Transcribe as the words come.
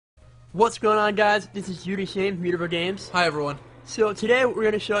What's going on, guys? This is Judy Shane from Univer Games. Hi, everyone. So today what we're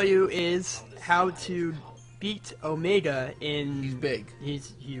going to show you is how to beat Omega in... He's big.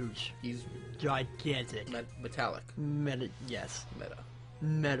 He's huge. He's gigantic. metallic. Yes. Yes.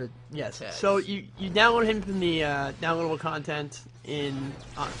 Yeah, so you download him from the downloadable content in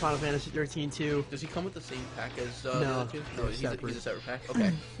Final Fantasy XIII-2. Does he come with the same pack as No, the other two? No, he's a separate pack?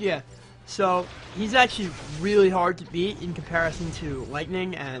 Okay. Yeah. So he's actually really hard to beat in comparison to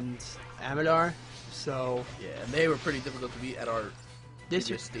Lightning and Amadar. So Yeah, and they were pretty difficult to beat at our this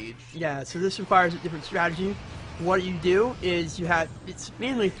previous stage. Yeah, so this requires a different strategy. What you do is it's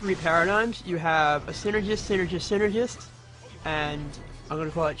mainly three paradigms. You have a synergist, and I'm going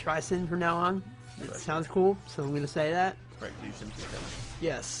to call it Trisyn from now on. It sounds cool, so I'm going to say that. Right, you synergist.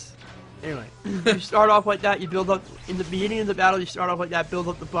 Yes. Anyway, you start off like that, you build up, in the beginning of the battle, you start off like that, build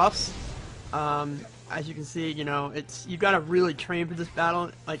up the buffs. As you can see, you know, you've got to really train for this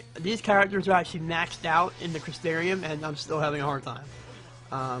battle. Like, these characters are actually maxed out in the Crystarium, and I'm still having a hard time.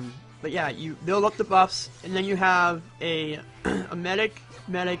 But yeah, you build up the buffs, and then you have a medic,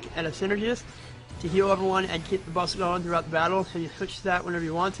 and a synergist to heal everyone and keep the buffs going throughout the battle, so you switch to that whenever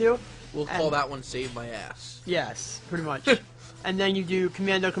you want to. We'll call that one Save My Ass. Yes, pretty much. And then you do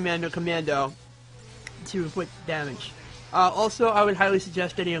commando to inflict damage. Also, I would highly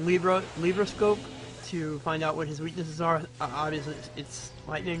suggest getting a Libra scope to find out what his weaknesses are. Obviously, it's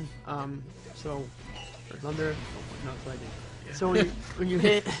lightning. So, or thunder. No, it's lightning. Yeah. So when you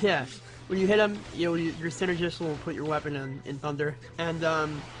hit, when you hit him, your synergist will put your weapon in thunder, and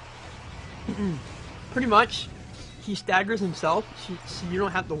pretty much he staggers himself, so you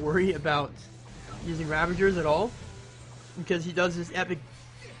don't have to worry about using Ravagers at all, because he does this epic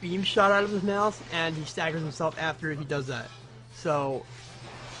beam shot out of his mouth, and he staggers himself after he does that. So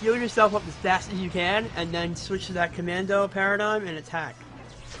heal yourself up as fast as you can, and then switch to that commando paradigm and attack.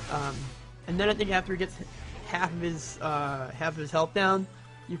 And then I think after he gets half of his health down,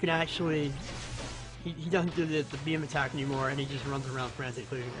 you can actually he doesn't do the beam attack anymore, and he just runs around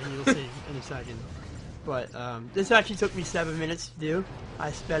frantically, and you'll see in a second. But this actually took me 7 minutes to do.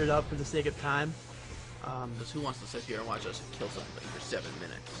 I sped it up for the sake of time. Because who wants to sit here and watch us kill something for 7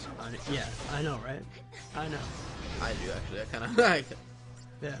 minutes? Yeah, I know, right? I know. I do, actually. I kind of like it.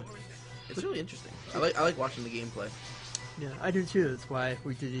 Yeah. It's really interesting. I like watching the gameplay. Yeah, I do too. That's why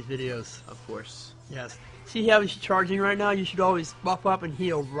we do these videos. Of course. Yes. See how he's charging right now? You should always buff up and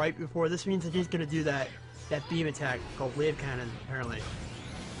heal right before. This means that he's going to do that beam attack called Wave Cannon, apparently.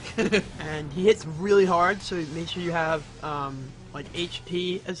 And he hits really hard, so make sure you have like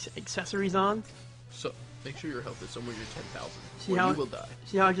HP accessories on. So make sure your health is somewhere near 10,000, or you will die.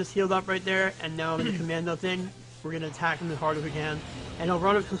 See how I just healed up right there, and now I'm in the commando thing. We're gonna attack him as hard as we can, and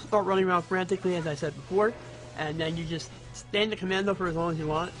he'll start running around frantically, as I said before. And then you just stay in the commando for as long as you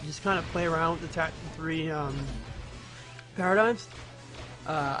want. Just kind of play around with the three paradigms.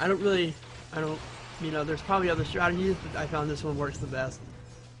 You know, there's probably other strategies, but I found this one works the best.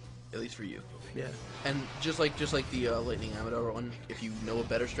 At least for you. Yeah. And just like the Lightning Amador one, if you know a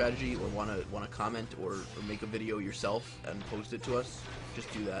better strategy or wanna comment or make a video yourself and post it to us, just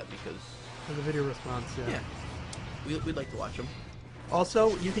do that, because For the video response, yeah. We'd like to watch them.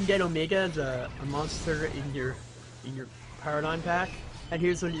 Also, you can get Omega as a monster in your paradigm pack, and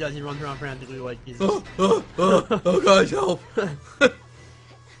here's what he does: he runs around frantically like he's. Oh guys, help!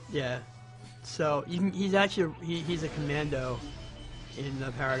 Yeah. So he's actually he's a commando in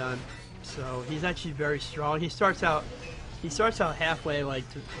the paradigm, so he's actually very strong. He starts out halfway,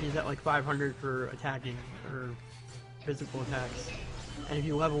 he's at like 500 for attacking or physical attacks, and if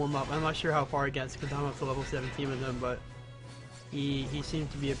you level him up, I'm not sure how far he gets because I'm up to level 17 with him, but he seems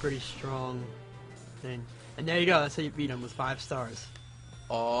to be a pretty strong thing. And there you go, that's how you beat him, with 5 stars.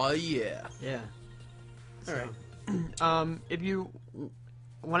 Oh yeah. Yeah. All right. If you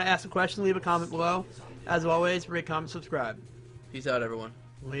want to ask a question, leave a comment below. As always, rate, comment, subscribe. Peace out, everyone.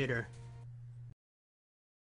 Later.